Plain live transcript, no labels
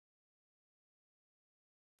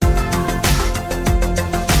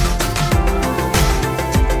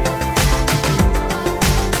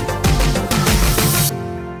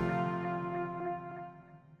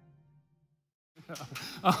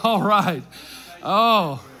All right.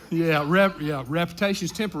 Oh, yeah,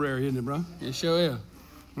 reputation's temporary, isn't it, bro? It sure is.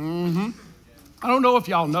 I don't know if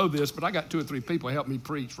y'all know this, but I got 2 or 3 people help me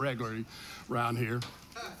preach regularly around here.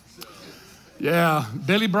 Yeah,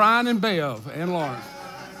 Billy, Brian, and Bev, and Lawrence.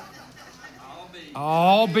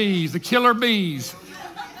 All bees, the killer bees.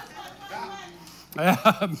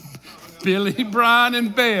 Billy, Brian,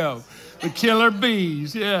 and Bev, the killer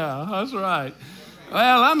bees. Yeah, that's right.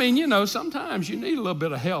 Well, I mean, you know, sometimes you need a little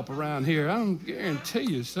bit of help around here. I don't guarantee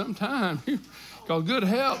you. Sometimes, because good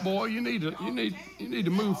help, boy, you need to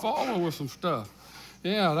move forward with some stuff.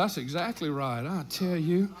 Yeah, that's exactly right. I tell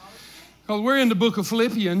you, because we're in the book of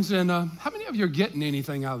Philippians, and how many of you are getting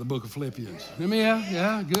anything out of the book of Philippians?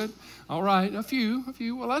 Yeah, good. All right, a few.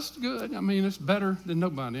 Well, that's good. I mean, it's better than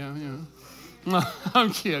nobody. Yeah.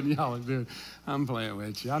 I'm kidding, y'all are good. I'm playing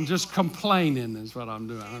with you. I'm just complaining is what I'm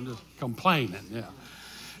doing. I'm just complaining,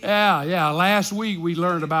 Yeah, last week we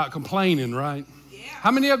learned about complaining, right? Yeah.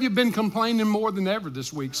 How many of you have been complaining more than ever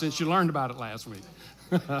this week since you learned about it last week?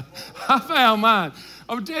 I found mine.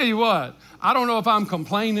 I'll tell you what, I don't know if I'm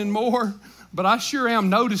complaining more, but I sure am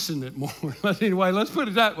noticing it more. But anyway, let's put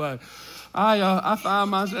it that way. I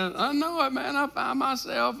find myself, I know it, man, I find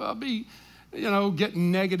myself, I'll be,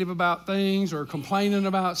 getting negative about things or complaining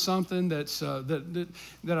about something that's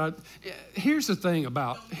here's the thing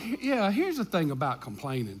about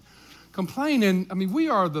complaining. Complaining, I mean, we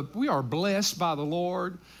are blessed by the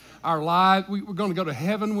Lord. Our life, we're going to go to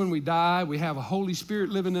heaven when we die. We have a Holy Spirit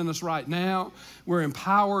living in us right now. We're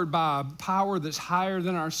empowered by a power that's higher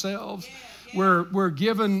than ourselves. We're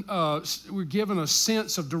given a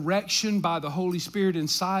sense of direction by the Holy Spirit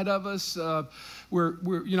inside of us. Now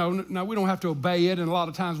we don't have to obey it, and a lot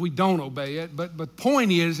of times we don't obey it. But the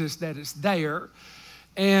point is that it's there,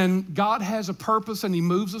 and God has a purpose, and He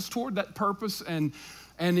moves us toward that purpose. And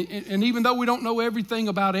even though we don't know everything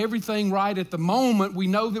about everything right at the moment, we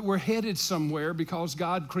know that we're headed somewhere because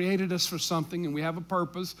God created us for something, and we have a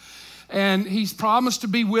purpose. And He's promised to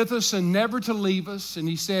be with us and never to leave us. And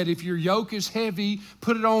He said, if your yoke is heavy,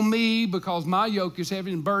 put it on me, because my yoke is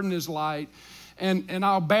heavy and burden is light. And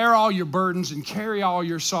I'll bear all your burdens and carry all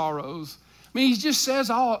your sorrows. I mean, He just says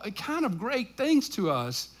all kind of great things to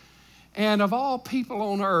us. And of all people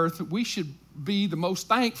on earth, we should be the most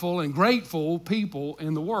thankful and grateful people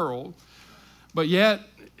in the world. But yet,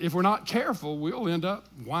 if we're not careful, we'll end up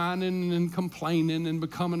whining and complaining and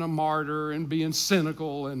becoming a martyr and being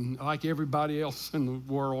cynical and like everybody else in the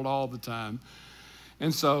world all the time.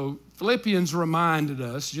 And so Philippians reminded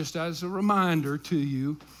us, just as a reminder to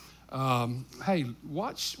you, hey,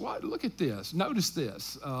 look at this. Notice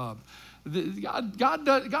this. God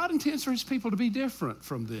intends for His people to be different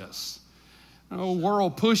from this. The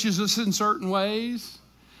world pushes us in certain ways.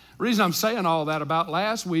 The reason I'm saying all that about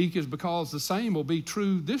last week is because the same will be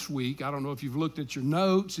true this week. I don't know if you've looked at your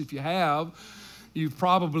notes. If you have, you've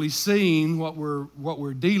probably seen what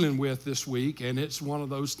we're dealing with this week, and it's one of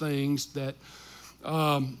those things that,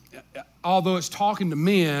 although it's talking to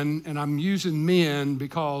men, and I'm using men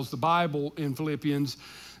because the Bible in Philippians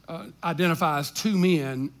identifies 2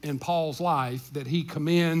 men in Paul's life that he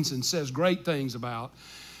commends and says great things about.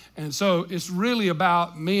 And so it's really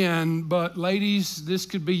about men, but ladies, this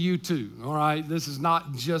could be you too, all right? This is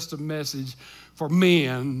not just a message for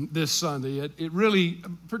men this Sunday. It really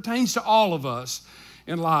pertains to all of us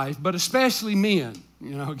in life, but especially men.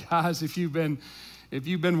 Guys, if you've been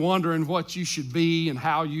wondering what you should be and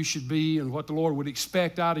how you should be and what the Lord would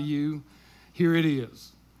expect out of you, here it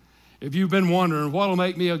is. If you've been wondering what will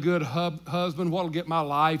make me a good husband, what will get my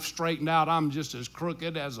life straightened out, I'm just as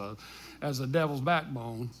crooked as a devil's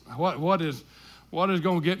backbone. What is going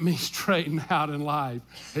to get me straightened out in life?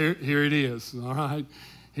 Here it is, all right?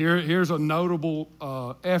 Here's a notable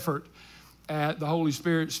effort at the Holy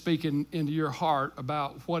Spirit speaking into your heart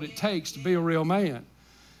about what it takes to be a real man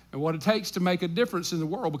and what it takes to make a difference in the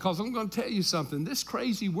world. Because I'm going to tell you something, this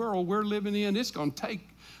crazy world we're living in, it's going to take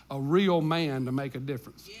a real man to make a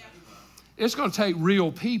difference. It's going to take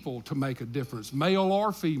real people to make a difference, male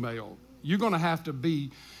or female. You're going to have to be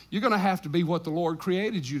what the Lord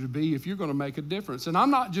created you to be if you're going to make a difference. And I'm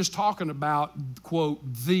not just talking about, quote,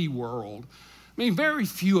 the world. I mean, very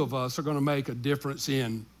few of us are going to make a difference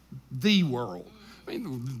in the world. I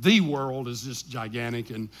mean, the world is just gigantic.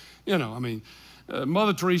 And,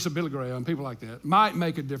 Mother Teresa, Billy Graham, people like that might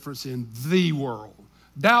make a difference in the world.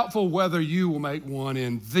 Doubtful whether you will make one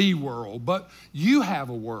in the world, but you have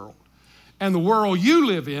a world. and the world you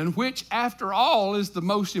live in, which after all is the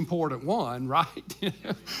most important one, right?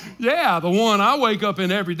 Yeah, the one I wake up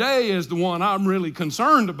in every day is the one I'm really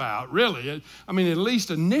concerned about, really. I mean, at least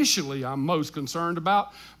initially I'm most concerned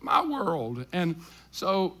about my world. And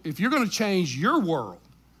so if you're going to change your world,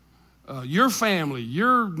 your family,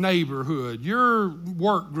 your neighborhood, your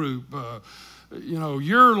work group,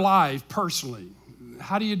 your life personally,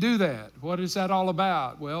 how do you do that? What is that all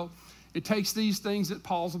about? Well, it takes these things that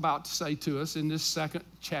Paul's about to say to us in this second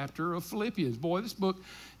chapter of Philippians. Boy, this book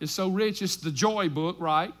is so rich. It's the joy book,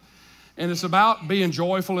 right? And it's about being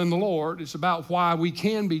joyful in the Lord. It's about why we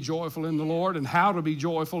can be joyful in the Lord and how to be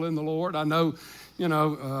joyful in the Lord. I know,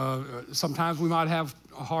 sometimes we might have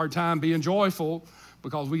a hard time being joyful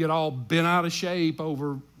because we get all bent out of shape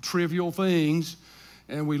over trivial things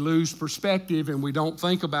and we lose perspective and we don't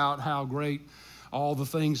think about how great all the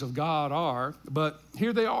things of God are. But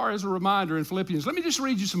here they are as a reminder in Philippians. Let me just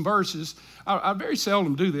read you some verses. I very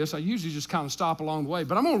seldom do this. I usually just kind of stop along the way.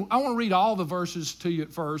 But I want to read all the verses to you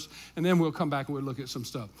at first, and then we'll come back and we'll look at some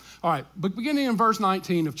stuff. All right, but beginning in verse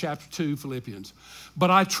 19 of chapter 2, Philippians.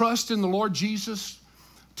 But I trust in the Lord Jesus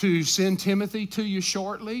to send Timothy to you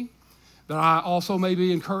shortly, that I also may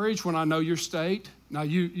be encouraged when I know your state. Now,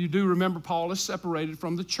 you do remember Paul is separated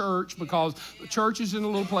from the church because the church is in a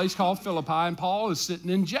little place called Philippi, and Paul is sitting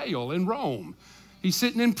in jail in Rome. He's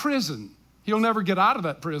sitting in prison. He'll never get out of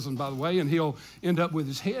that prison, by the way, and he'll end up with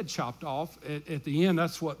his head chopped off. At the end,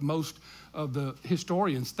 that's what most of the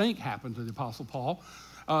historians think happened to the Apostle Paul.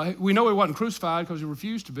 We know he wasn't crucified because he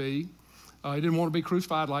refused to be. He didn't want to be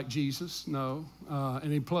crucified like Jesus, no.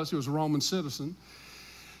 Plus, he was a Roman citizen.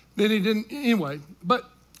 Then he didn't, anyway, but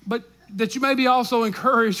that you may be also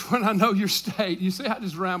encouraged when I know your state. You see, I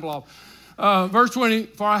just ramble off. Verse 20,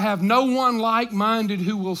 for I have no one like-minded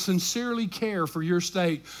who will sincerely care for your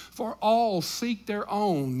state. For all seek their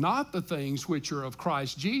own, not the things which are of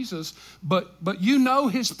Christ Jesus, but you know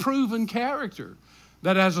his proven character,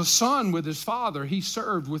 that as a son with his father, he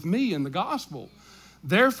served with me in the gospel.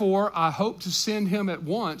 Therefore, I hope to send him at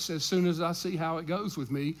once as soon as I see how it goes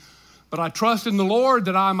with me. But I trust in the Lord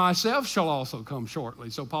that I myself shall also come shortly.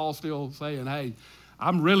 So Paul's still saying, hey,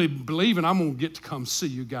 I'm really believing I'm going to get to come see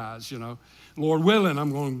you guys, Lord willing,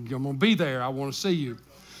 I'm going to be there. I want to see you.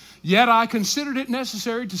 Yet I considered it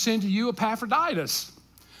necessary to send to you Epaphroditus,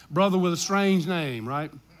 brother with a strange name,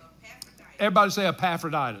 right? Everybody say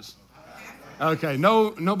Epaphroditus. Okay,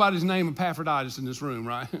 nobody's named Epaphroditus in this room,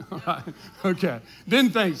 right? Right. Okay,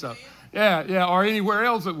 didn't think so. Yeah, or anywhere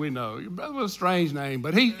else that we know. Your brother with a strange name,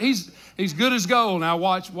 but he's good as gold. Now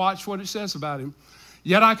watch what it says about him.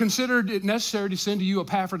 Yet I considered it necessary to send to you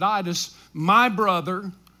Epaphroditus, my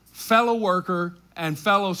brother, fellow worker, and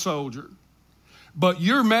fellow soldier, but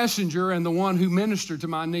your messenger and the one who ministered to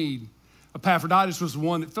my need. Epaphroditus was the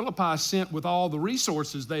one that Philippi sent with all the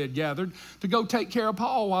resources they had gathered to go take care of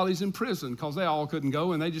Paul while he's in prison, because they all couldn't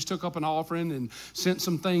go, and they just took up an offering and sent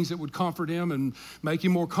some things that would comfort him and make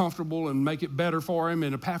him more comfortable and make it better for him.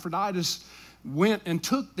 And Epaphroditus went and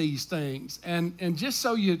took these things. And just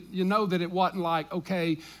so you know that it wasn't like,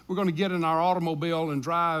 okay, we're going to get in our automobile and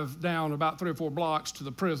drive down about 3 or 4 blocks to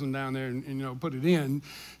the prison down there and put it in.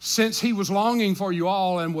 Since he was longing for you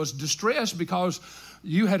all and was distressed because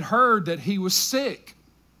you had heard that he was sick.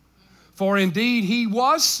 For indeed he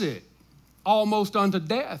was sick, almost unto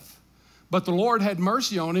death. But the Lord had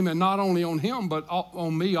mercy on him, and not only on him, but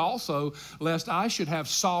on me also, lest I should have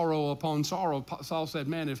sorrow upon sorrow. Saul said,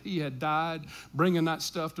 man, if he had died bringing that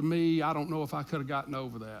stuff to me, I don't know if I could have gotten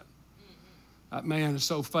over that. That man is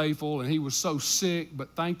so faithful, and he was so sick,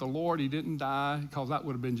 but thank the Lord he didn't die, because that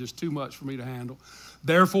would have been just too much for me to handle.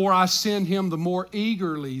 Therefore, I send him the more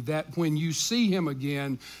eagerly, that when you see him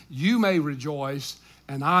again, you may rejoice,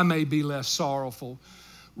 and I may be less sorrowful.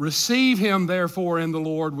 Receive him, therefore, in the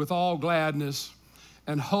Lord with all gladness,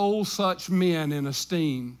 and hold such men in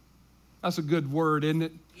esteem. That's a good word, isn't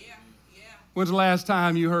it? Yeah. When's the last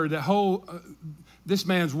time you heard that? This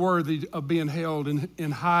man's worthy of being held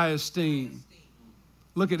in high esteem.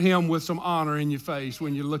 Look at him with some honor in your face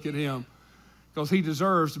when you look at him, because he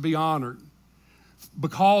deserves to be honored.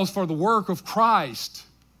 Because for the work of Christ,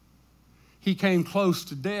 he came close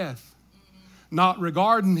to death, not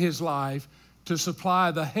regarding his life, to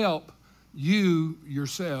supply the help you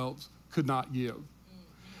yourselves could not give.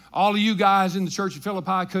 All of you guys in the church of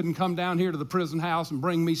Philippi couldn't come down here to the prison house and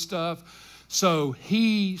bring me stuff. So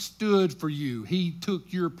he stood for you. He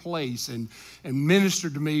took your place and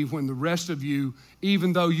ministered to me when the rest of you,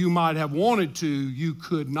 even though you might have wanted to, you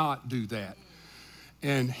could not do that.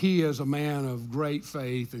 And he is a man of great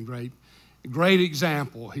faith and great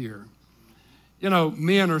example here. You know,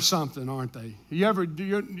 men are something, aren't they? You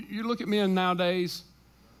look at men nowadays?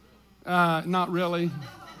 Not really.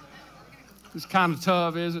 It's kind of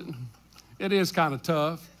tough, is it? It is kind of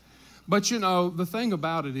tough. But you know, the thing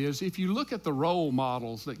about it is, if you look at the role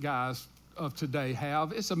models that guys of today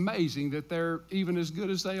have, it's amazing that they're even as good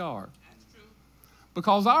as they are.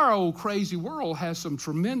 Because our old crazy world has some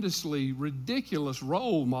tremendously ridiculous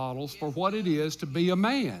role models for what it is to be a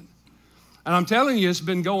man. And I'm telling you, it's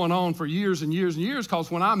been going on for years and years and years, because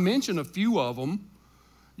when I mention a few of them,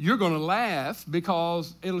 you're going to laugh,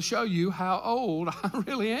 because it'll show you how old I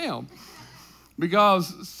really am.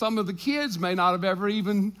 Because some of the kids may not have ever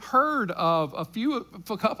even heard of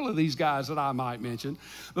a couple of these guys that I might mention.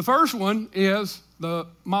 The first one is the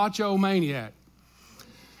macho maniac.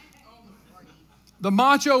 The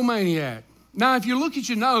macho maniac. Now, if you look at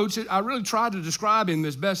your notes, I really tried to describe him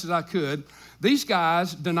as best as I could. These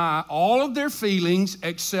guys deny all of their feelings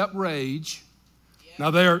except rage. Now,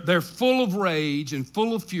 they're full of rage and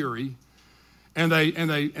full of fury. And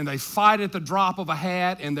they fight at the drop of a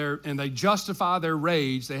hat, and they justify their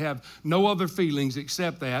rage. They have no other feelings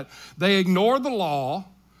except that. They ignore the law,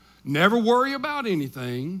 never worry about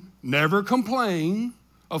anything, never complain.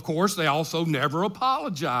 Of course, they also never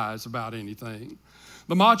apologize about anything.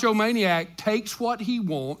 The macho maniac takes what he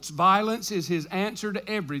wants. Violence is his answer to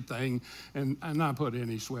everything. And I put in,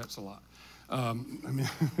 he sweats a lot. I mean,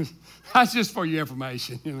 that's just for your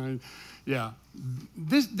information, you know. Yeah,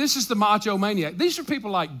 this is the macho maniac. These are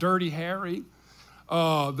people like Dirty Harry,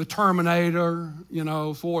 the Terminator, you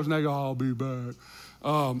know, Schwarzenegger, I'll be back.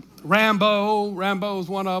 Rambo's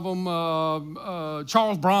one of them.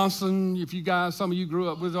 Charles Bronson, if you guys, some of you grew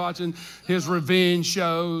up with watching his revenge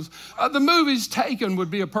shows. The movies Taken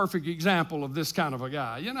would be a perfect example of this kind of a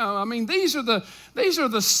guy. You know, I mean, these are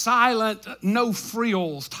the silent, no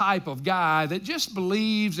frills type of guy that just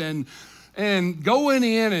believes and going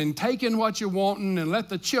in and taking what you're wanting and let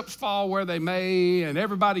the chips fall where they may and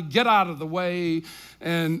everybody get out of the way.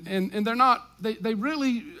 And they're not, they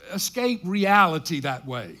really escape reality that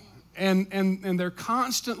way. And they're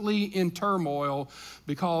constantly in turmoil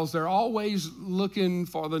because they're always looking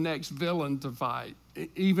for the next villain to fight,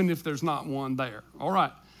 even if there's not one there. All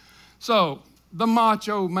right. So the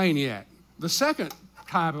macho maniac. The second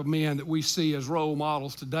type of men that we see as role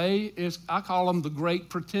models today is, I call them the great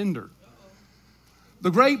pretender. The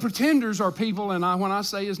great pretenders are people, and when I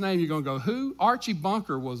say his name, you're going to go, who? Archie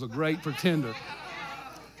Bunker was a great pretender.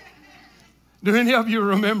 Do any of you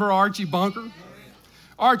remember Archie Bunker?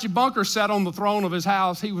 Archie Bunker sat on the throne of his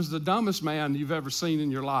house. He was the dumbest man you've ever seen in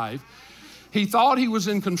your life. He thought he was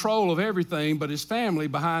in control of everything, but his family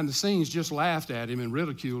behind the scenes just laughed at him and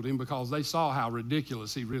ridiculed him because they saw how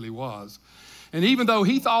ridiculous he really was. And even though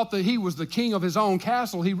he thought that he was the king of his own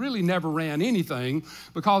castle, he really never ran anything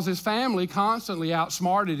because his family constantly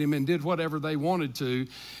outsmarted him and did whatever they wanted to.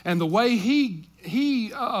 And the way he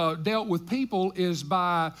dealt with people is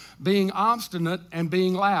by being obstinate and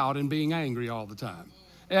being loud and being angry all the time.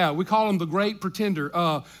 Yeah, we call him the great pretender.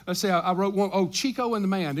 Let's see, I wrote one, Chico and the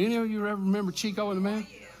Man. Do any of you ever remember Chico and the Man?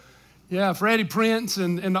 Yeah, Freddie Prinze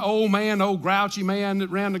and the old man, old grouchy man that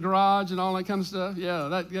ran the garage and all that kind of stuff. Yeah,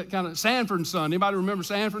 that kind of Sanford and Son. Anybody remember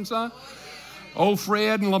Sanford and Son? Old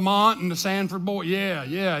Fred and Lamont and the Sanford boy. Yeah.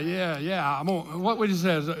 What would he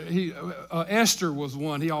say? Esther was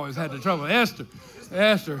one he always had the trouble. Esther.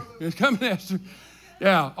 It's coming, Esther.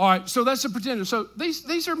 Yeah. All right. So that's the pretender. So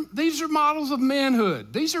these are models of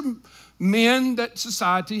manhood. These are men that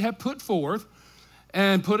society have put forth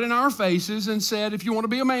and put in our faces and said, if you want to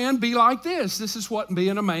be a man, be like this. This is what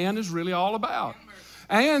being a man is really all about.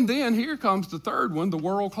 And then here comes the third one, the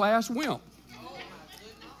world-class wimp.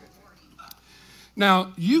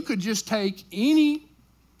 Now, you could just take any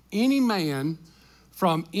man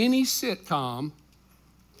from any sitcom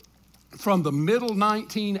from the middle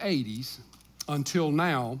 1980s until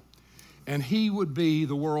now, and he would be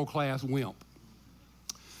the world-class wimp.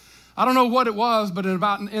 I don't know what it was, but in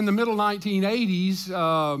the middle 1980s,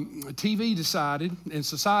 TV decided and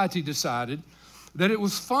society decided that it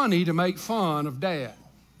was funny to make fun of Dad.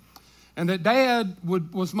 And that Dad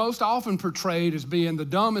was most often portrayed as being the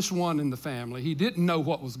dumbest one in the family. He didn't know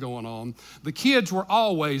what was going on. The kids were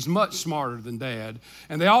always much smarter than Dad.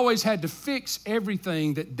 And they always had to fix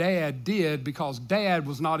everything that Dad did because Dad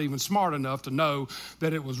was not even smart enough to know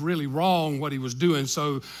that it was really wrong what he was doing.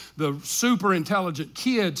 So the super intelligent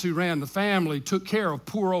kids who ran the family took care of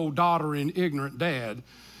poor old doddering, ignorant Dad.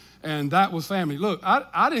 And that was family. Look,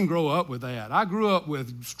 I didn't grow up with that. I grew up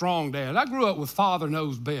with strong dad. I grew up with Father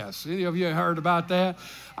Knows Best. Any of you heard about that?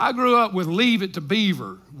 I grew up with Leave It to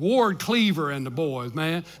Beaver, Ward Cleaver and the boys,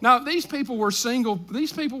 man. Now, these people were single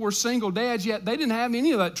dads, yet they didn't have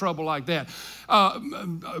any of that trouble like that.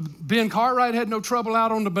 Ben Cartwright had no trouble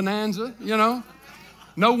out on the Bonanza, you know.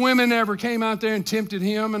 No women ever came out there and tempted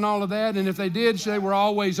him and all of that. And if they did, they were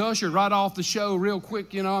always ushered right off the show real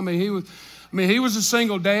quick, you know. I mean, he was a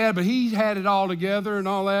single dad, but he had it all together and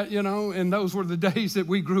all that, you know, and those were the days that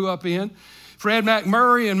we grew up in. Fred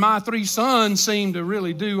McMurray and my 3 sons seemed to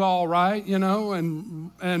really do all right, you know,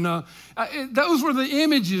 and those were the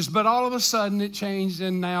images, but all of a sudden it changed,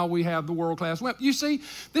 and now we have the world-class women. You see,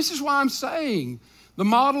 this is why I'm saying the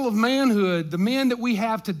model of manhood, the men that we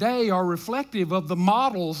have today are reflective of the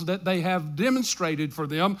models that they have demonstrated for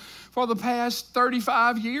them for the past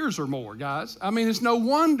 35 years or more, guys. I mean, it's no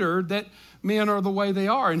wonder that men are the way they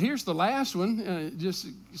are. And here's the last one. Just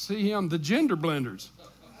see him, the gender blenders.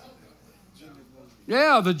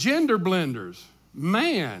 Yeah, the gender blenders.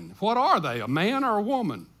 Man, what are they, a man or a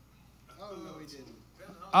woman?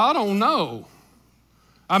 I don't know.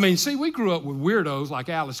 I mean, see, we grew up with weirdos like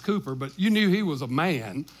Alice Cooper, but you knew he was a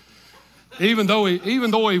man. Even though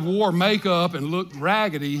he wore makeup and looked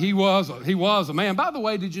raggedy, he was a man. By the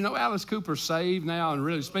way, did you know Alice Cooper's saved now and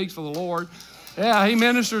really speaks for the Lord? Yeah, he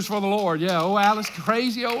ministers for the Lord. Yeah,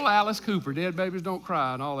 crazy old Alice Cooper, Dead Babies Don't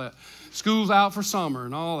Cry and all that. School's Out for Summer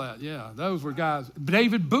and all that. Yeah, those were guys.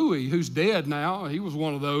 David Bowie, who's dead now, he was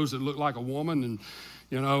one of those that looked like a woman, and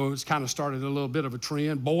you know, it's kind of started a little bit of a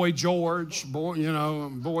trend. Boy George,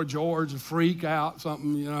 a freak out,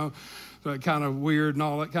 something, you know, so kind of weird and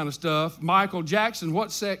all that kind of stuff. Michael Jackson,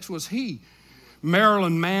 what sex was he?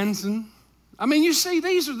 Marilyn Manson. I mean, you see,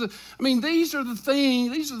 these are the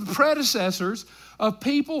predecessors of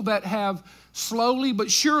people that have slowly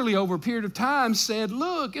but surely over a period of time said,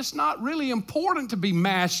 look, it's not really important to be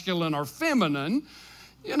masculine or feminine.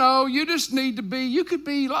 You know, you just need to be, you could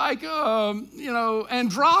be like,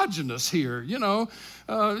 androgynous here, you know.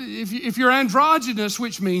 If you're androgynous,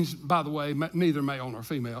 which means, by the way, neither male nor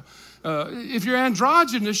female, if you're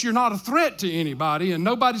androgynous, you're not a threat to anybody, and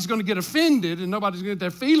nobody's going to get offended, and nobody's going to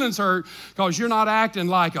get their feelings hurt because you're not acting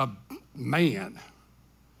like a man,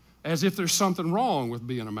 as if there's something wrong with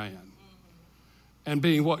being a man and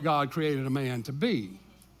being what God created a man to be.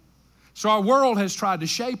 So our world has tried to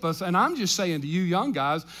shape us, and I'm just saying to you young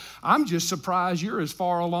guys, I'm just surprised you're as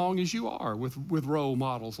far along as you are with role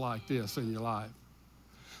models like this in your life.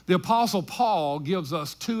 The Apostle Paul gives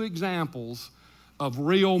us 2 examples of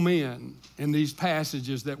real men in these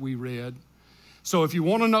passages that we read. So if you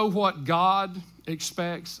want to know what God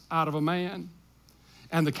expects out of a man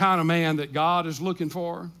and the kind of man that God is looking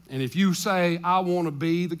for, and if you say, I want to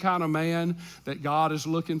be the kind of man that God is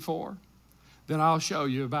looking for, then I'll show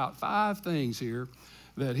you about 5 things here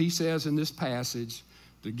that he says in this passage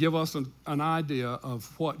to give us an idea of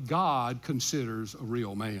what God considers a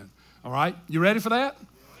real man. All right, you ready for that?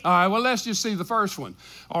 All right, well, let's just see the first one.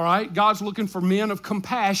 All right, God's looking for men of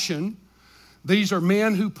compassion. These are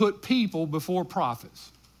men who put people before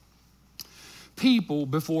prophets. People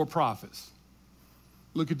before prophets.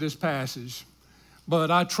 Look at this passage. But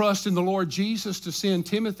I trust in the Lord Jesus to send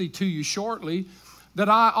Timothy to you shortly, that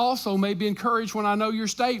I also may be encouraged when I know your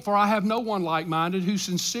state, for I have no one like-minded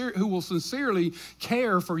who will sincerely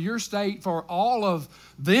care for your state, for all of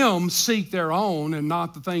them seek their own and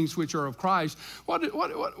not the things which are of Christ.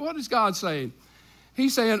 What is God saying?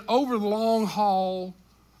 He's saying over the long haul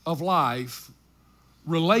of life,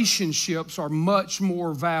 relationships are much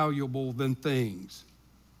more valuable than things.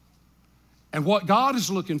 And what God is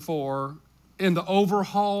looking for in the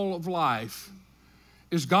overhaul of life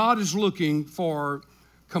is God is looking for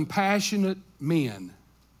compassionate men.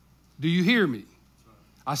 Do you hear me?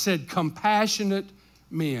 I said compassionate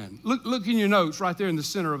men. Look in your notes right there in the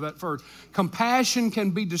center of that verse. Compassion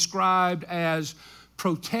can be described as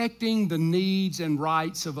protecting the needs and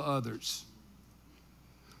rights of others.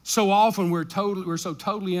 So often we're so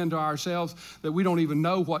totally into ourselves that we don't even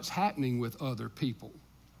know what's happening with other people.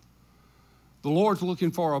 The Lord's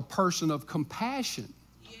looking for a person of compassion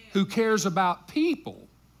who cares about people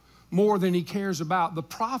more than he cares about the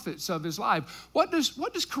profits of his life. What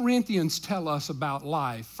does Corinthians tell us about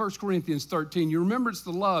life? 1 Corinthians 13. You remember it's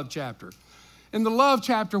the love chapter. In the love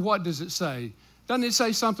chapter, what does it say? Doesn't it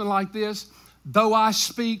say something like this? Though I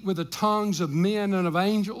speak with the tongues of men and of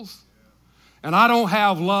angels, and I don't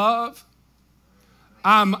have love,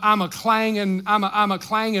 I'm a clanging a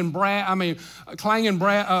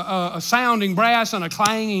sounding brass and a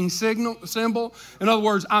clanging cymbal. In other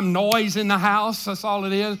words, I'm noise in the house. That's all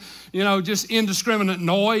it is. Just indiscriminate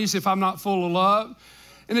noise if I'm not full of love.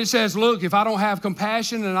 And it says, look, if I don't have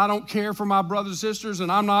compassion and I don't care for my brothers and sisters,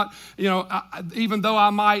 and I'm not, even though I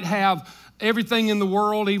might have everything in the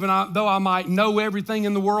world, though I might know everything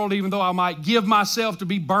in the world, even though I might give myself to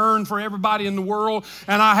be burned for everybody in the world,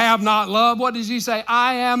 and I have not love, what does he say?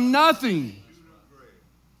 I am nothing.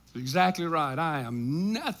 That's exactly right. I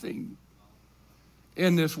am nothing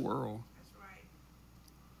in this world.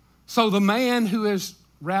 So the man who is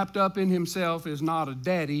wrapped up in himself is not a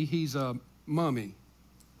daddy, he's a mummy.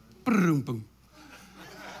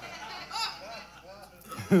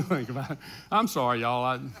 Think about it. I'm sorry, y'all.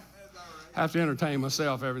 I have to entertain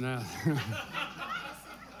myself every now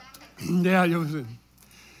and then. Yeah,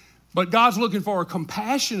 but God's looking for a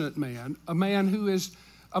compassionate man, a man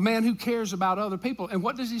who cares about other people. And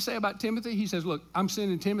what does he say about Timothy? He says, look, I'm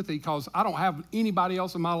sending Timothy because I don't have anybody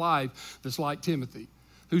else in my life that's like Timothy,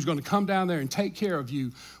 who's going to come down there and take care of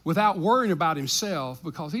you without worrying about himself,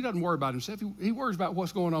 because he doesn't worry about himself. He worries about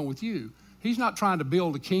what's going on with you. He's not trying to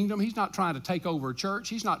build a kingdom. He's not trying to take over a church.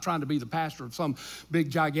 He's not trying to be the pastor of some big,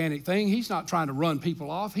 gigantic thing. He's not trying to run people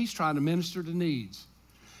off. He's trying to minister to needs.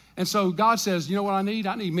 And so God says, you know what I need?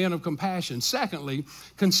 I need men of compassion. Secondly,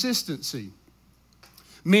 consistency.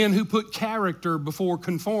 Men who put character before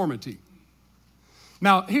conformity.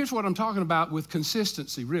 Now, here's what I'm talking about with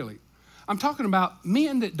consistency, really. I'm talking about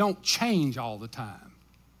men that don't change all the time.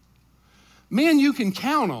 Men you can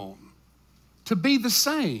count on to be the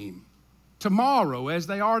same tomorrow as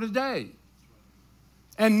they are today.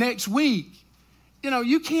 And next week,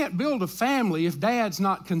 you can't build a family if dad's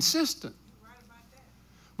not consistent.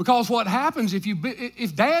 Because what happens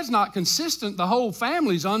if dad's not consistent, the whole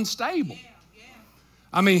family's unstable.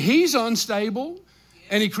 I mean, he's unstable,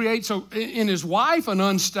 and he creates in his wife an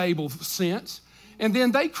unstable sense, and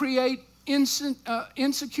then they create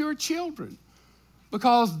insecure children,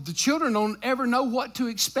 because the children don't ever know what to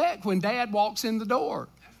expect when dad walks in the door.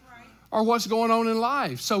 Or what's going on in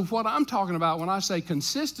life. So what I'm talking about when I say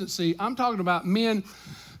consistency, I'm talking about men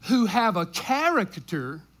who have a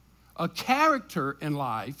character in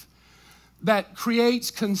life that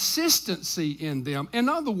creates consistency in them. In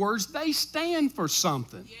other words, they stand for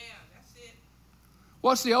something. Yeah, that's it.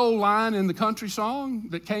 What's the old line in the country song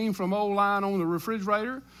that came from old line on the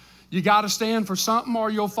refrigerator? You got to stand for something or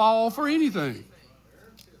you'll fall for anything.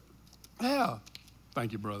 Yeah.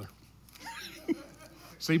 Thank you, brother.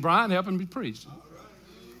 See, Brian helping me preach.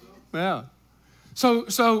 Yeah. So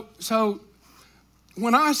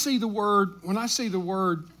when I see the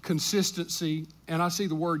word consistency and I see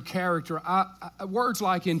the word character, words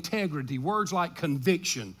like integrity, words like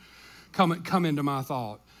conviction come into my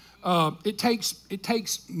thought. It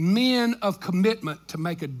takes men of commitment to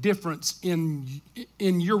make a difference in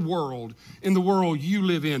your world, in the world you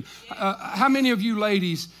live in. How many of you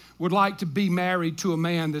ladies would like to be married to a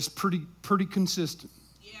man that's pretty consistent?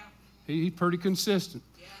 He's pretty consistent.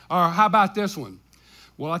 Yeah. Or how about this one?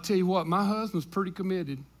 Well, I tell you what, my husband's pretty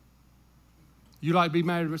committed. You like to be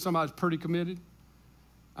married with somebody that's pretty committed?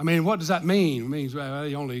 I mean, what does that mean? It means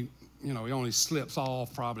he only slips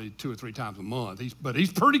off probably 2 or 3 times a month. But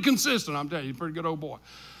he's pretty consistent. I'm telling you, he's a pretty good old boy.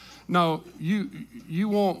 No, you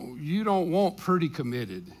don't want pretty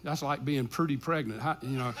committed. That's like being pretty pregnant.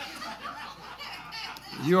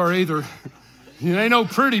 You are either. You ain't no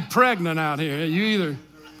pretty pregnant out here. You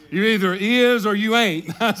either is or you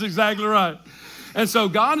ain't. That's exactly right. And so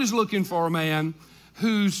God is looking for a man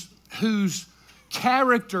whose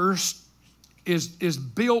character is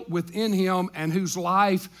built within him and whose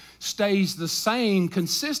life stays the same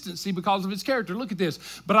consistency because of his character. Look at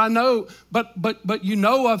this. But you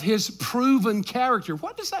know of his proven character.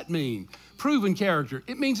 What does that mean? Proven character.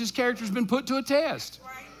 It means his character's been put to a test.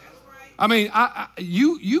 I mean,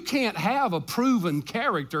 you can't have a proven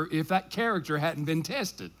character if that character hadn't been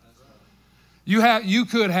tested. You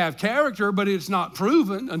could have character, but it's not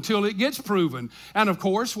proven until it gets proven. And of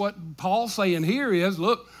course, what Paul's saying here is,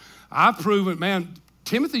 look, I've proven, man,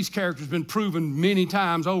 Timothy's character's been proven many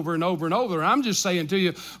times over and over and over. I'm just saying to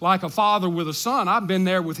you, like a father with a son, I've been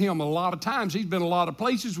there with him a lot of times. He's been a lot of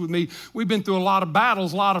places with me. We've been through a lot of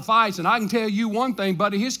battles, a lot of fights, and I can tell you one thing,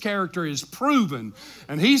 buddy, his character is proven,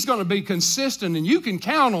 and he's going to be consistent, and you can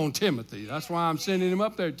count on Timothy. That's why I'm sending him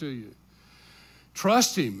up there to you.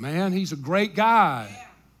 Trust him, man. He's a great guy.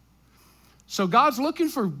 So God's looking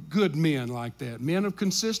for good men like that, men of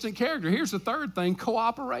consistent character. Here's the third thing,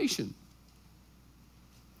 cooperation.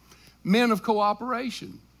 Men of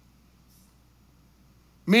cooperation.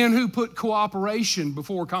 Men who put cooperation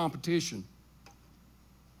before competition.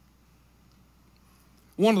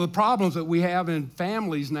 One of the problems that we have in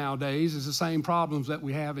families nowadays is the same problems that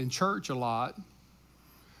we have in church a lot.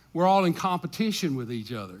 We're all in competition with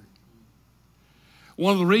each other.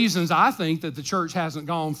 One of the reasons I think that the church hasn't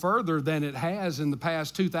gone further than it has in the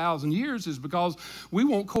past 2,000 years is because we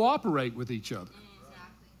won't cooperate with each other.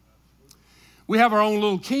 We have our own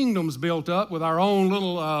little kingdoms built up with our own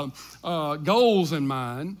little goals in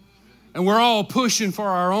mind. And we're all pushing for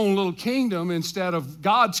our own little kingdom instead of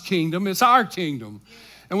God's kingdom. It's our kingdom.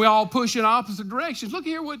 And we all push in opposite directions. Look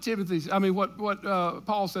here what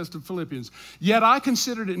Paul says to Philippians. Yet I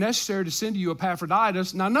considered it necessary to send to you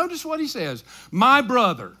Epaphroditus. Now notice what he says. My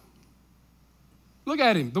brother. Look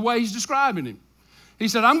at him, the way he's describing him. He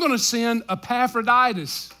said, I'm going to send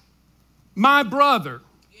Epaphroditus, my brother,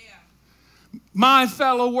 my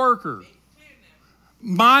fellow worker,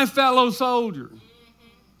 my fellow soldier.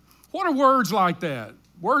 What are words like that?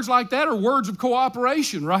 Words like that are words of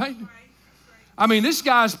cooperation, right? I mean, this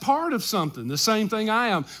guy's part of something, the same thing I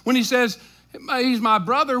am. When he says he's my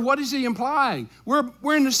brother, what is he implying?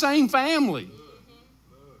 We're in the same family.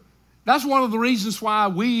 That's one of the reasons why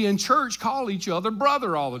we in church call each other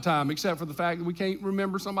brother all the time, except for the fact that we can't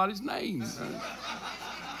remember somebody's name.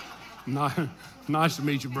 Nice to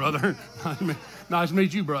meet you, brother. Nice to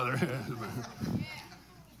meet you, brother.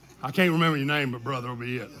 I can't remember your name, but brother will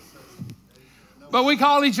be it. But we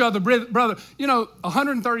call each other brother.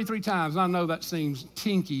 133 times. I know that seems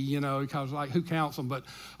tinky, because like who counts them? But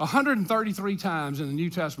 133 times in the New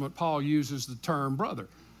Testament, Paul uses the term brother.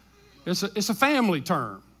 It's a family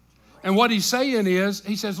term. And what he's saying is,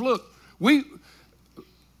 he says, look,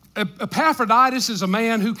 Epaphroditus is a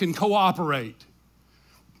man who can cooperate.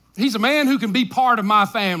 He's a man who can be part of my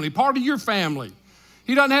family, part of your family.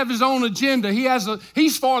 He doesn't have his own agenda.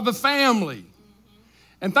 He's for the family.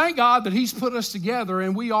 And thank God that he's put us together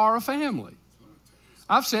and we are a family.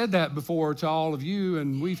 I've said that before to all of you,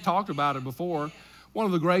 and we've talked about it before. One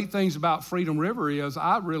of the great things about Freedom River is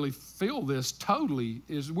I really feel this totally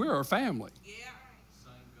is we're a family.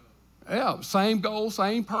 Yeah, same goal,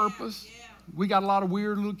 same purpose. We got a lot of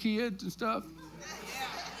weird little kids and stuff.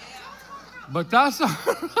 But that's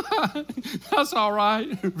all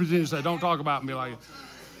right. Virginia said, don't talk about me like that.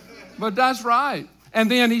 But that's right.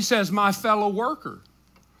 And then he says, my fellow worker.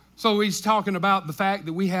 So he's talking about the fact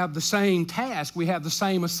that we have the same task. We have the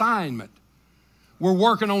same assignment. We're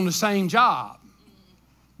working on the same job.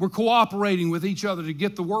 We're cooperating with each other to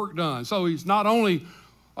get the work done. So he's not only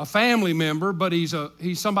a family member, but he's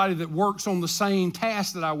somebody that works on the same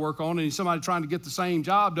task that I work on, and he's somebody trying to get the same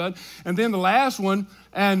job done. And then the last one,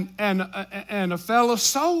 and a fellow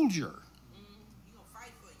soldier.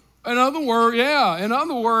 In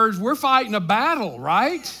other words, we're fighting a battle,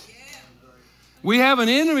 right? We have an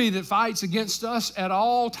enemy that fights against us at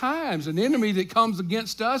all times, an enemy that comes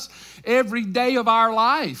against us every day of our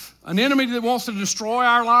life, an enemy that wants to destroy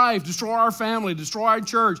our life, destroy our family, destroy our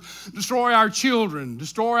church, destroy our children,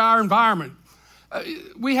 destroy our environment.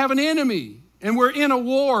 We have an enemy, and we're in a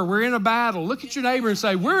war, we're in a battle. Look at your neighbor and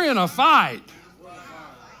say, we're in a fight.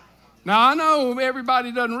 Now, I know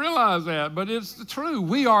everybody doesn't realize that, but it's true.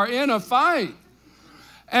 We are in a fight.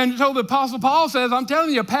 And so the Apostle Paul says, I'm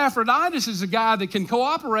telling you, Epaphroditus is a guy that can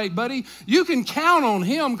cooperate, buddy. You can count on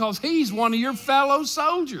him because he's one of your fellow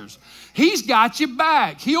soldiers. He's got you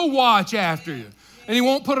back. He'll watch after you. And he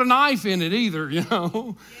won't put a knife in it either,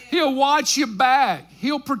 He'll watch you back.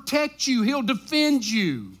 He'll protect you. He'll defend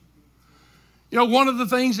you. One of the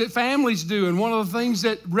things that families do and one of the things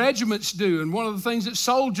that regiments do and one of the things that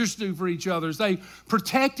soldiers do for each other is they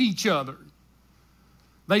protect each other.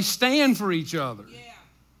 They stand for each other.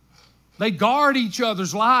 They guard each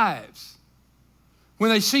other's lives.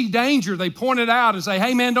 When they see danger, they point it out and say,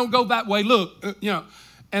 hey, man, don't go that way. Look,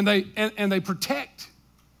 and they protect.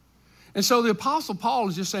 And so the Apostle Paul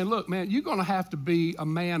is just saying, look, man, you're going to have to be a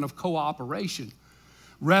man of cooperation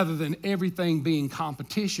rather than everything being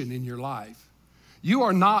competition in your life. You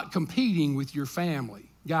are not competing with your family,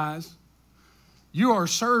 guys. You are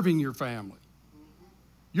serving your family.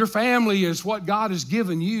 Your family is what God has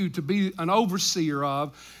given you to be an overseer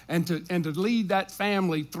of and to lead that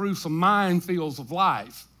family through some minefields of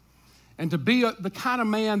life. And to be the kind of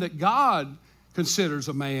man that God considers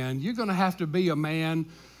a man, you're going to have to be a man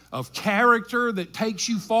of character that takes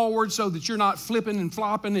you forward so that you're not flipping and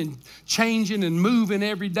flopping and changing and moving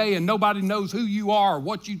every day and nobody knows who you are or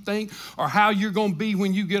what you think or how you're going to be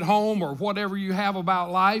when you get home or whatever you have about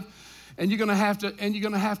life. And you're going to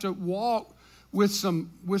have to walk with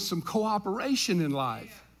some cooperation in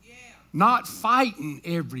life, not fighting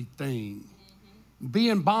everything.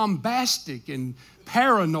 being bombastic and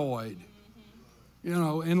paranoid,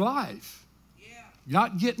 in life.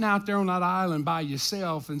 Not getting out there on that island by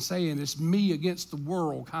yourself and saying it's me against the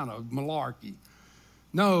world kind of malarkey.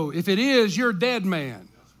 No, if it is, you're a dead man.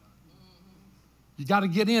 You got to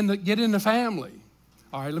get in the family.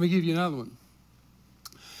 All right, let me give you another one.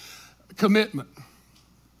 Commitment.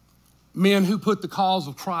 Men who put the cause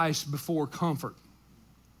of Christ before comfort.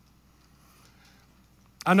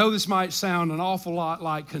 I know this might sound an awful lot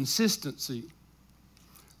like consistency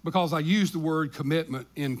because I use the word commitment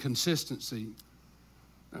in consistency.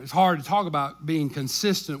 It's hard to talk about being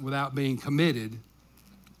consistent without being committed.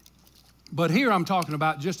 But here I'm talking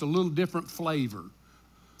about just a little different flavor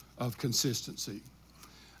of consistency.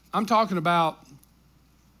 I'm talking about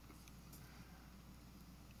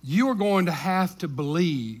you are going to have to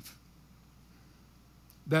believe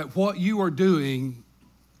that what you are doing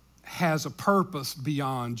has a purpose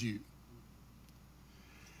beyond you.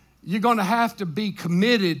 You're going to have to be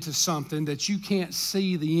committed to something that you can't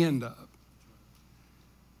see the end of,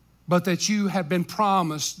 but that you have been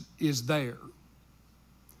promised is there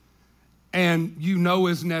and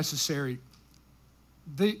is necessary.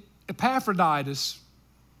 The Epaphroditus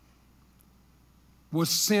was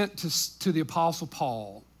sent to the Apostle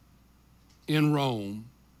Paul in Rome,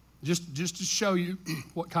 just to show you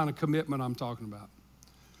what kind of commitment I'm talking about.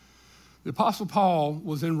 The Apostle Paul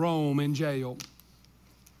was in Rome in jail.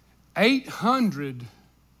 800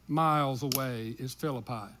 miles away is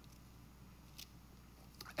Philippi.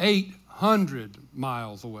 800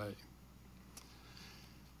 miles away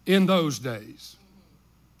in those days.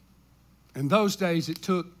 In those days, it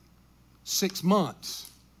took 6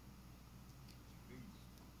 months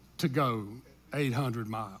to go 800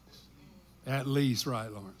 miles. At least,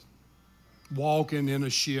 right, Lawrence? Walking in a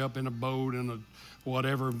ship, in a boat, in a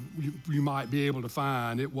whatever you might be able to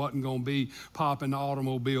find. It wasn't going to be pop in the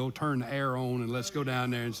automobile, turn the air on, and let's go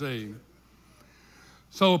down there and see him.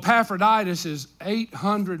 So Epaphroditus is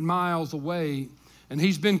 800 miles away, and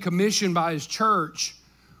he's been commissioned by his church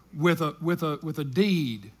with a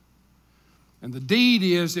deed. And the deed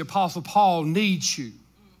is the Apostle Paul needs you.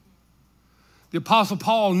 The Apostle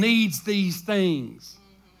Paul needs these things.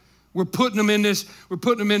 We're putting them in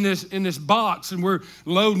this box, and we're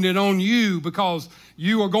loading it on you because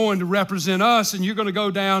you are going to represent us, and you're going to go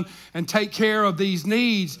down and take care of these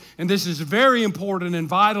needs. And this is very important and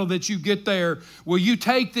vital that you get there. Will you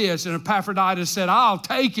take this? And Epaphroditus said, I'll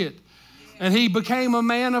take it. And he became a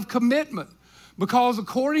man of commitment. Because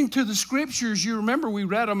according to the scriptures, you remember we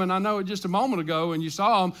read them, and I know it just a moment ago, and you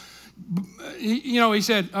saw them. He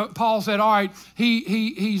said, Paul said, all right,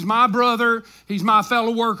 he's my brother, he's my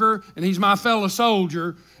fellow worker, and he's my fellow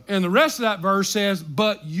soldier. And the rest of that verse says,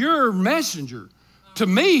 but your messenger. To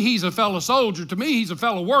me, he's a fellow soldier. To me, he's a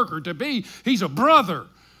fellow worker. To me, he's a brother.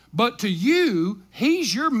 But to you,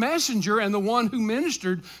 he's your messenger and the one who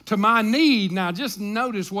ministered to my need. Now, just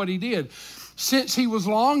notice what he did. Since he was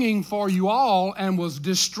longing for you all and was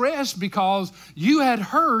distressed because you had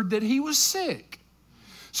heard that he was sick.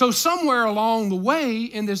 So somewhere along the way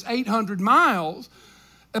in this 800 miles,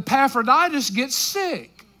 Epaphroditus gets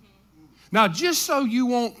sick. Now, just so you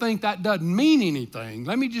won't think that doesn't mean anything,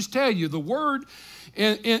 let me just tell you, the word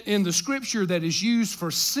in the scripture that is used for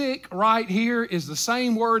sick right here is the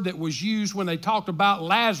same word that was used when they talked about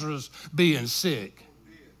Lazarus being sick.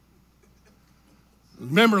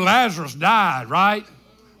 Remember, Lazarus died, right?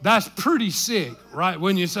 That's pretty sick, right,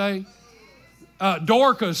 wouldn't you say?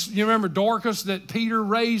 Dorcas, you remember Dorcas that Peter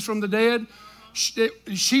raised from the dead?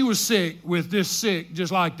 She was sick with this sick,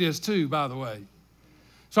 just like this too, by the way.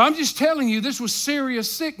 So I'm just telling you, this was serious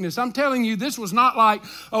sickness. I'm telling you, this was not like,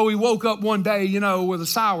 oh, he woke up one day, with a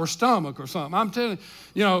sour stomach or something. I'm telling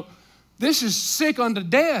you, this is sick unto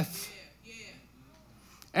death.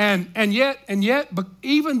 And yet, but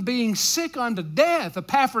even being sick unto death,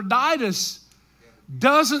 Epaphroditus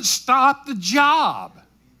doesn't stop the job.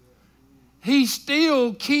 He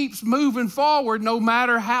still keeps moving forward no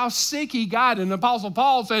matter how sick he got. And the Apostle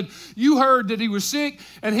Paul said, you heard that he was sick,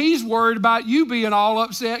 and he's worried about you being all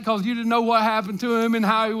upset because you didn't know what happened to him and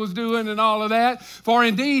how he was doing and all of that. For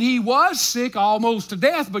indeed, he was sick almost to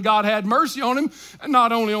death, but God had mercy on him, and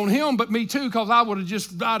not only on him, but me too, because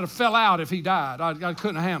I'd have fell out if he died. I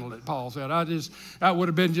couldn't handle it, Paul said. That would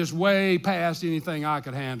have been just way past anything I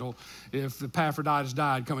could handle if Epaphroditus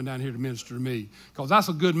died coming down here to minister to me, because that's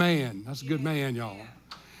a good man. That's a good man, y'all.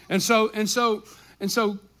 And so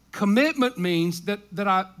commitment means that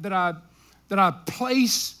I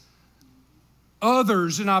place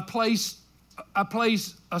others and I place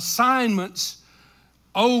assignments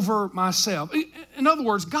over myself. In other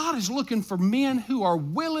words, God is looking for men who are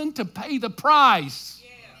willing to pay the price.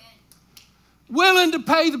 Willing to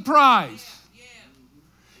pay the price.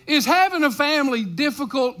 Is having a family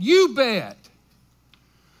difficult? You bet.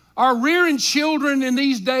 Are rearing children in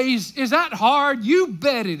these days, is that hard? You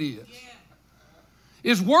bet it is.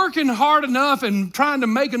 Is working hard enough and trying to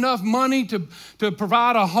make enough money to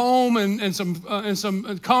provide a home and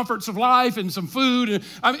some comforts of life and some food?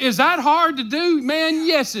 Is that hard to do? Man,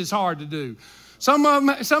 yes, it's hard to do. Some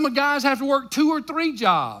of guys have to work 2 or 3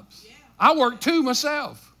 jobs. I work 2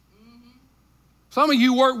 myself. Some of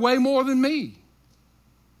you work way more than me.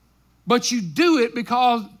 But you do it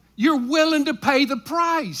because you're willing to pay the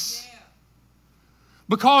price.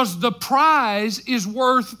 Because the prize is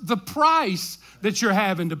worth the price that you're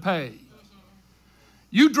having to pay.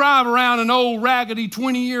 You drive around in old raggedy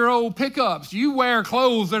 20-year-old pickups. You wear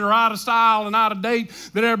clothes that are out of style and out of date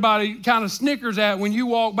that everybody kind of snickers at when you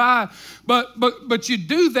walk by. But you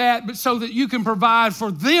do that so that you can provide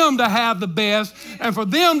for them to have the best and for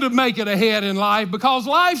them to make it ahead in life, because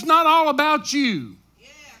life's not all about you.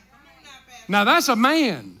 Now that's a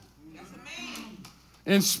man.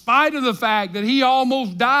 In spite of the fact that he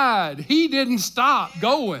almost died, he didn't stop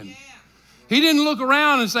going. He didn't look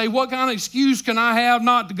around and say, what kind of excuse can I have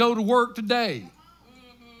not to go to work today?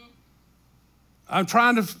 I'm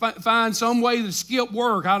trying to find some way to skip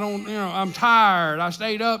work. I'm tired. I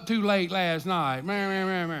stayed up too late last night.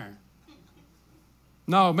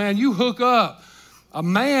 No, man, you hook up. A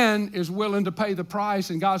man is willing to pay the price,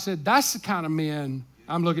 and God said, that's the kind of men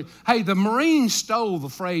I'm looking. Hey, the Marines stole the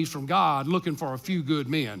phrase from God, looking for a few good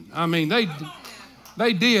men. I mean, they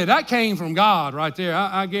did. That came from God right there.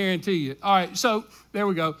 I guarantee you. All right, so there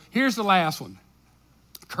we go. Here's the last one.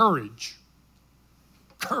 Courage.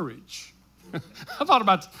 Courage. I thought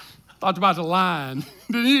about the lion.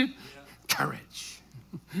 Didn't you? Yeah. Courage.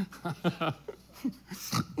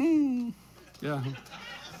 Yeah.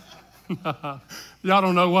 Y'all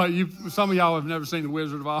don't know what some of y'all have never seen The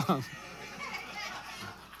Wizard of Oz.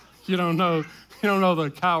 You don't know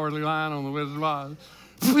the cowardly lion on The Wizard of Oz.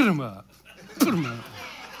 Put him up. Put him up.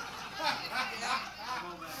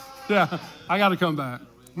 Yeah, I got to come back.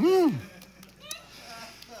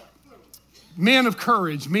 Men of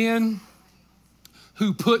courage, men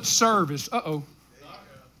who put service,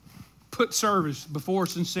 put service before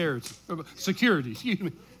security, excuse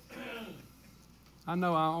me. I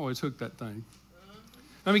know I always hook that thing.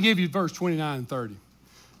 Let me give you verse 29 and 30.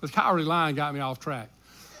 The cowardly lion got me off track.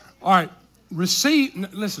 All right, receive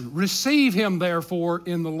him therefore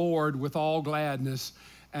in the Lord with all gladness,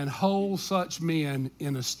 and hold such men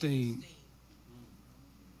in esteem.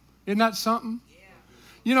 Isn't that something? Yeah.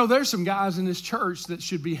 You know, there's some guys in this church that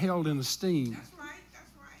should be held in esteem. That's right.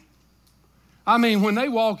 I mean, when they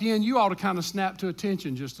walk in, you ought to kind of snap to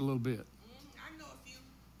attention just a little bit. I know a few.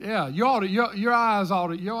 Yeah, your eyes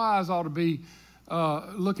ought to be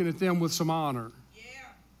looking at them with some honor. Yeah.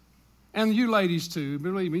 And you ladies too.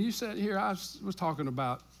 Believe me, you sat here. I was talking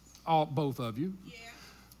about both of you. Yeah.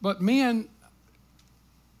 But men.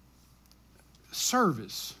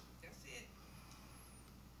 Service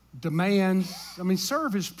demands,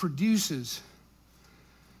 service produces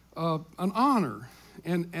an honor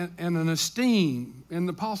and an esteem. And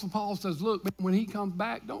the Apostle Paul says, look, when he comes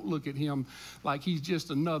back, don't look at him like he's just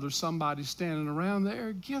another somebody standing around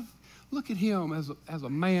there. Look at him as a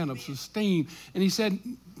man of esteem. And he said,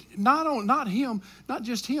 not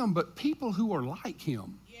just him, but people who are like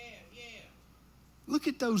him. Yeah. Look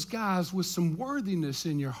at those guys with some worthiness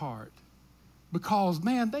in your heart. Because,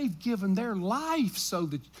 man, they've given their life so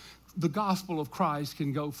that the gospel of Christ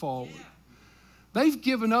can go forward. Yeah. They've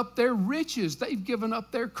given up their riches. They've given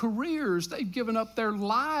up their careers. They've given up their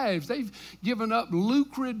lives. They've given up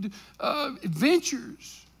lucrative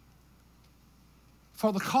ventures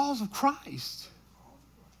for the cause of Christ.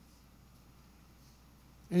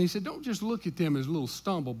 And he said, don't just look at them as little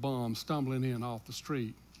stumble bums stumbling in off the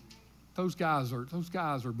street. Those guys are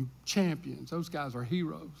champions. Those guys are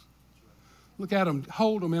heroes. Look at him,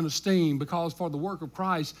 hold him in esteem, because for the work of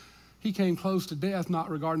Christ, he came close to death, not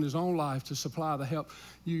regarding his own life, to supply the help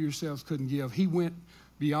you yourselves couldn't give. He went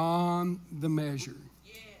beyond the measure,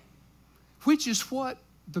 which is what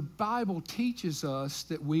the Bible teaches us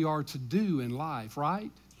that we are to do in life,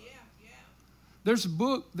 right? Yeah. There's a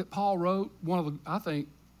book that Paul wrote, I think,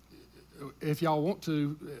 if y'all want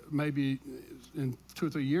to, maybe in 2 or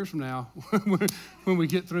 3 years from now, when we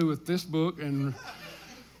get through with this book and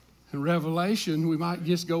Revelation, we might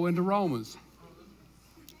just go into Romans.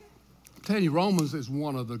 I tell you, Romans is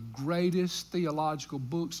one of the greatest theological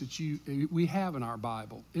books that we have in our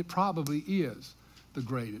Bible. It probably is the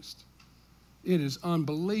greatest. It is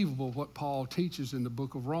unbelievable what Paul teaches in the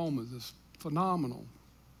book of Romans. It's phenomenal.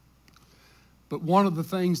 But one of the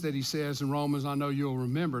things that he says in Romans, I know you'll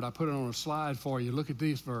remember it. I put it on a slide for you. Look at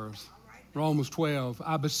this verse. Romans 12.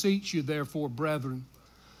 I beseech you, therefore, brethren,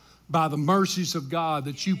 by the mercies of God,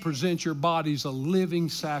 that you present your bodies a living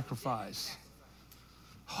sacrifice,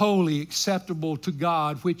 holy, acceptable to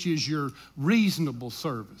God, which is your reasonable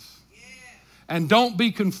service. And don't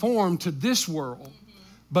be conformed to this world,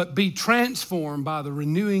 but be transformed by the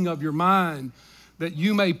renewing of your mind, that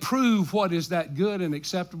you may prove what is that good and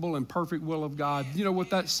acceptable and perfect will of God. You know what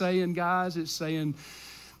that's saying, guys? It's saying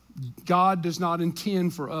God does not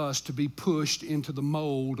intend for us to be pushed into the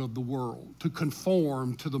mold of the world, to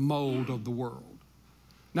conform to the mold of the world.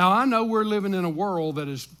 Now, I know we're living in a world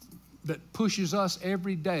that pushes us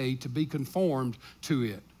every day to be conformed to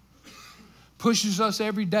it. Pushes us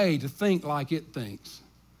every day to think like it thinks,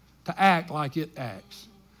 to act like it acts,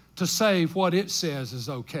 to say what it says is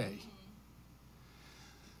okay.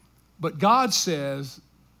 But God says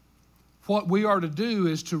what we are to do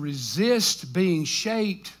is to resist being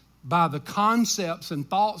shaped by the concepts and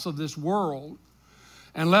thoughts of this world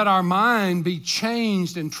and let our mind be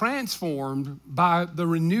changed and transformed by the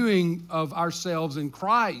renewing of ourselves in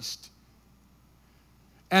Christ.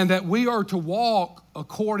 And that we are to walk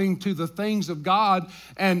according to the things of God.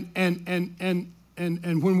 And when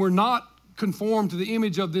we're not conformed to the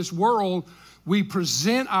image of this world, we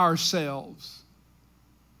present ourselves.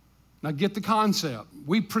 Now get the concept.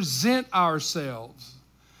 We present ourselves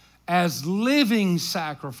as living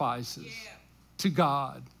sacrifices to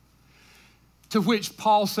God, to which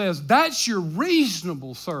Paul says that's your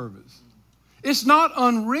reasonable service. It's not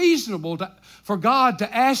unreasonable for God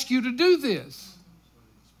to ask you to do this.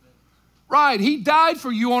 Right, he died for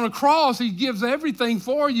you on a cross. He gives everything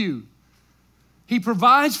for you. He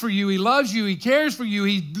provides for you. He loves you. He cares for you.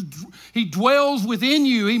 He dwells within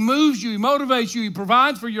you. He moves you. He motivates you. He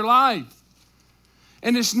provides for your life.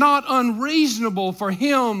 And it's not unreasonable for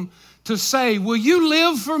him to say, will you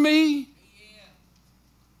live for me? Yeah.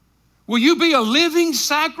 Will you be a living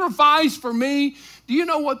sacrifice for me? Do you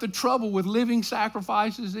know what the trouble with living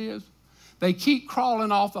sacrifices is? They keep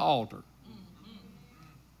crawling off the altar.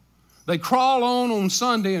 They crawl on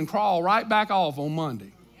Sunday and crawl right back off on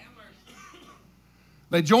Monday.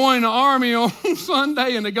 They join the army on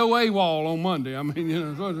Sunday and they go AWOL on Monday. I mean,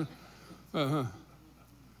 you know.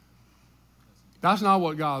 That's not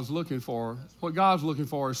what God's looking for. What God's looking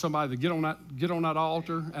for is somebody to get on that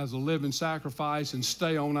altar as a living sacrifice and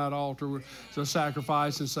stay on that altar as a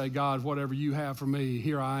sacrifice and say, God, whatever you have for me,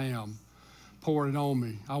 here I am. Pour it on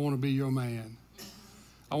me. I want to be your man.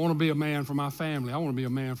 I want to be a man for my family. I want to be a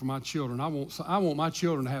man for my children. I want my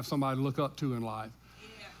children to have somebody to look up to in life.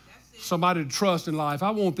 Yeah, somebody to trust in life.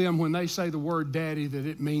 I want them, when they say the word daddy, that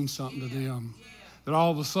it means something to them. Yeah. That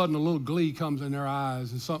all of a sudden a little glee comes in their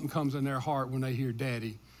eyes and something comes in their heart when they hear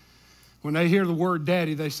daddy. When they hear the word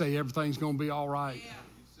daddy, they say everything's going to be all right.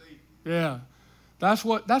 Yeah. That's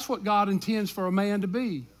what God intends for a man to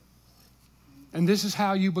be. And this is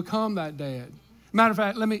how you become that dad. Matter of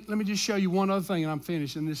fact, let me just show you one other thing and I'm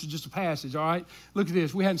finished. And this is just a passage, all right? Look at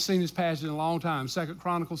this. We hadn't seen this passage in a long time. 2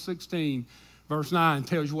 Chronicles 16, verse 9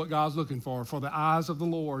 tells you what God's looking for. For the eyes of the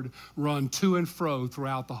Lord run to and fro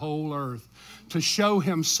throughout the whole earth to show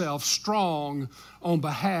himself strong on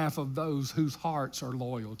behalf of those whose hearts are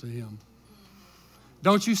loyal to him.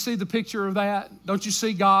 Don't you see the picture of that? Don't you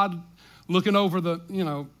see God looking over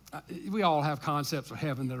we all have concepts of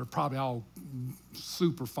heaven that are probably all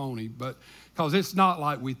super phony, but because it's not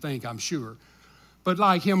like we think, I'm sure. But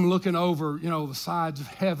like him looking over, the sides of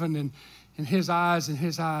heaven and his eyes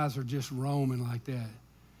are just roaming like that.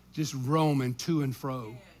 Just roaming to and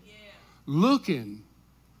fro. Yeah. Looking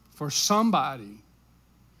for somebody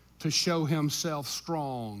to show himself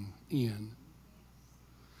strong in.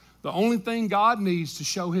 The only thing God needs to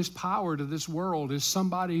show his power to this world is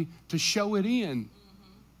somebody to show it in.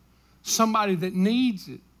 Somebody that needs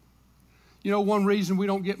it. You know, one reason we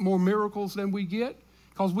don't get more miracles than we get?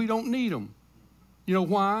 Because we don't need them. You know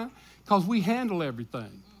why? Because we handle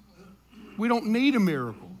everything. We don't need a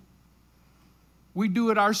miracle. We do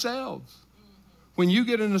it ourselves. When you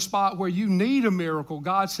get in a spot where you need a miracle,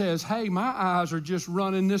 God says, hey, my eyes are just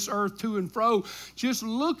running this earth to and fro, just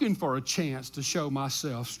looking for a chance to show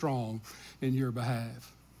myself strong in your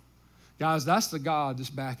behalf. Guys, that's the God that's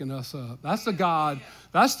backing us up. That's the God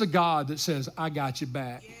that says, I got you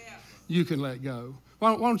back. You can let go.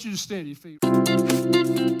 Why don't you just stand to your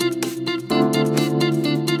feet?